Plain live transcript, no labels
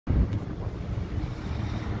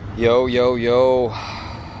Yo, yo, yo.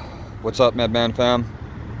 What's up, Medman fam?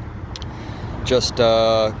 Just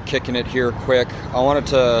kicking it here quick. I wanted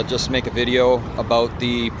to just make a video about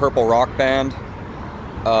the Purple Rock Band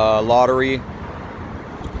lottery.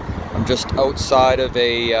 I'm just outside of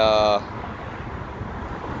a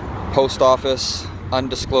post office,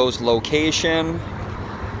 undisclosed location,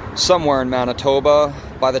 somewhere in Manitoba.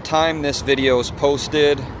 By the time this video is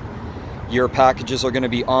posted, your packages are going to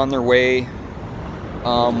be on their way.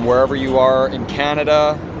 Wherever you are in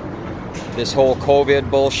Canada, this whole COVID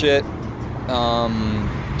bullshit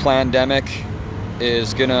pandemic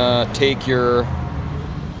is gonna take your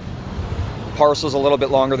parcels a little bit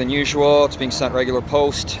longer than usual. It's being sent regular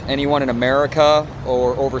post. Anyone in America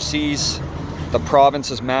or overseas, the province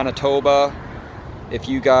is Manitoba. If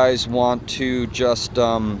you guys want to just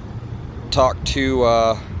talk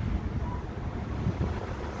to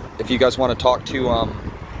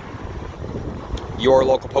your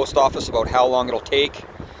local post office about how long it'll take.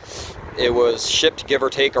 It was shipped, give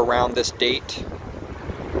or take, around this date.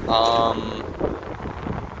 I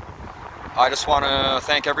just want to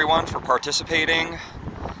thank everyone for participating.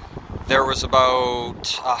 There was about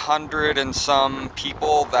 100 and some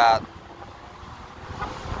people that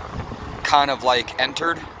kind of like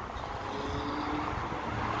entered.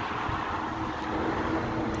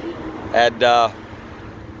 And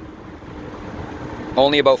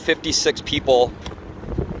only about 56 people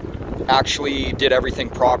actually did everything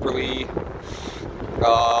properly,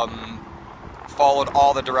 followed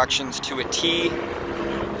all the directions to a T,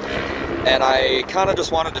 and I kind of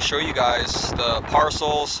just wanted to show you guys the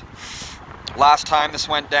parcels. Last time this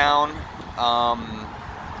went down,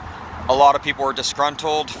 a lot of people were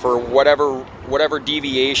disgruntled for whatever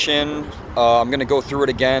deviation. I'm going to go through it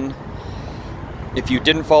again. If you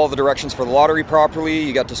didn't follow the directions for the lottery properly,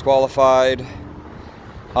 you got disqualified.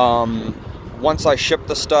 Once I ship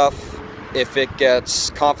the stuff, if it gets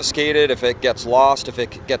confiscated, if it gets lost, if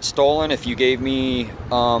it gets stolen, if you gave me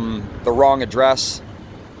the wrong address,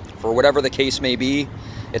 for whatever the case may be,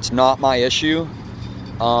 it's not my issue.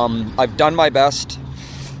 I've done my best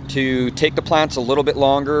to take the plants a little bit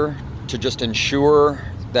longer to just ensure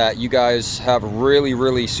that you guys have really,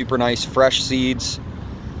 really super nice fresh seeds.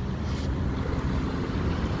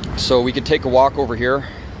 So we could take a walk over here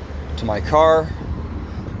to my car.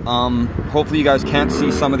 Hopefully you guys can't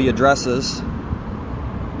see some of the addresses,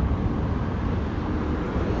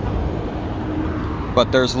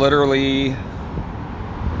 but there's literally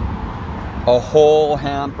a whole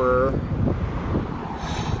hamper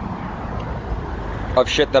of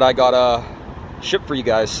shit that I gotta ship for you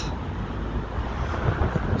guys.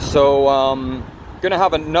 So gonna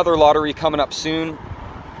have another lottery coming up soon.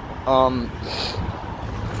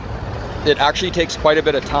 It actually takes quite a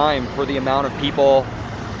bit of time for the amount of people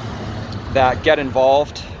that get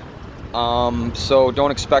involved, so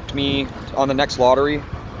don't expect me on the next lottery.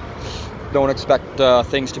 Don't expect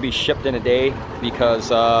things to be shipped in a day, because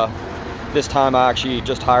this time I actually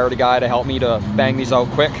just hired a guy to help me to bang these out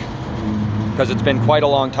quick, because it's been quite a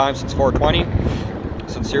long time since 420.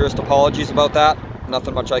 Sincerest apologies about that.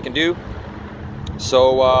 Nothing much I can do.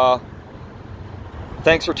 So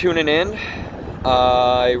thanks for tuning in.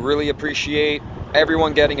 I really appreciate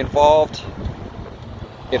everyone getting involved.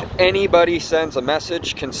 If anybody sends a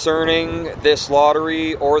message concerning this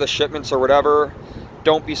lottery or the shipments or whatever,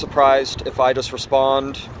 don't be surprised if I just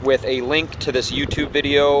respond with a link to this YouTube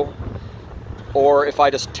video, or if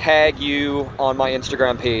I just tag you on my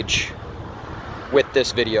Instagram page with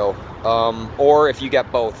this video, or if you get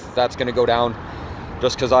both. That's going to go down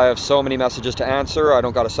just because I have so many messages to answer. I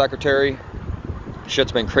don't got a secretary.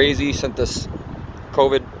 Shit's been crazy since this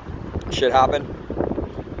COVID shit happened.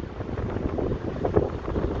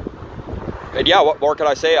 And yeah, what more could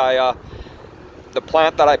I say? The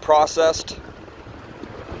plant that I processed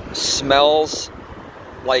smells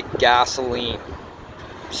like gasoline.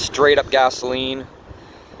 Straight up gasoline.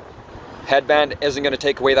 Headband isn't going to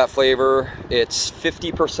take away that flavor. It's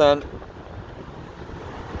 50%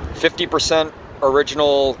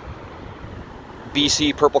 original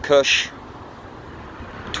BC Purple Kush,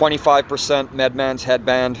 25% Medman's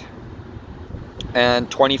Headband,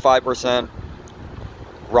 and 25%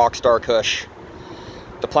 Rockstar Kush.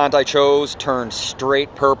 The plant I chose turned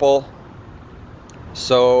straight purple,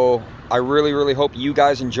 so I really, really hope you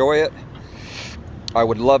guys enjoy it. I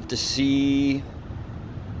would love to see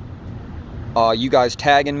you guys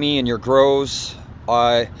tagging me in your grows.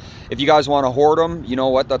 If you guys want to hoard them, you know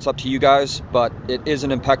what, that's up to you guys, but it is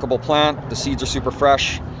an impeccable plant. The seeds are super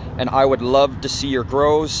fresh, and I would love to see your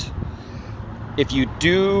grows. If you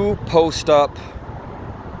do post up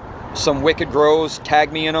some wicked grows,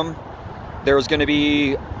 tag me in them. There's going to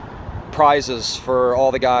be prizes for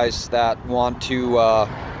all the guys that want to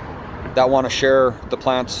share the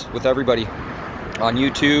plants with everybody on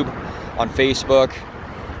YouTube, on Facebook,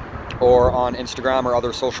 or on Instagram or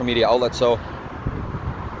other social media outlets. So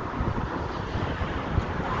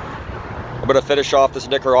I'm gonna finish off this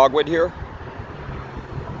Nicaraguan here,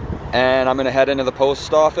 and I'm gonna head into the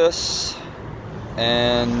post office,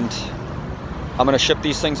 and I'm gonna ship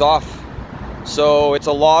these things off. So it's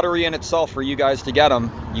a lottery in itself for you guys to get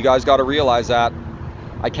them. You guys got to realize that.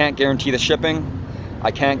 I can't guarantee the shipping.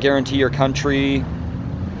 I can't guarantee your country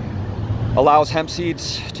allows hemp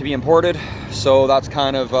seeds to be imported. So that's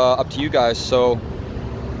kind of up to you guys. So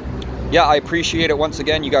yeah, I appreciate it once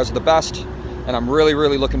again. You guys are the best. And I'm really,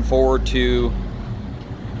 really looking forward to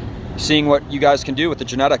seeing what you guys can do with the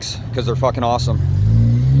genetics, because they're fucking awesome.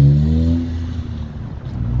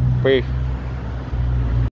 Peace.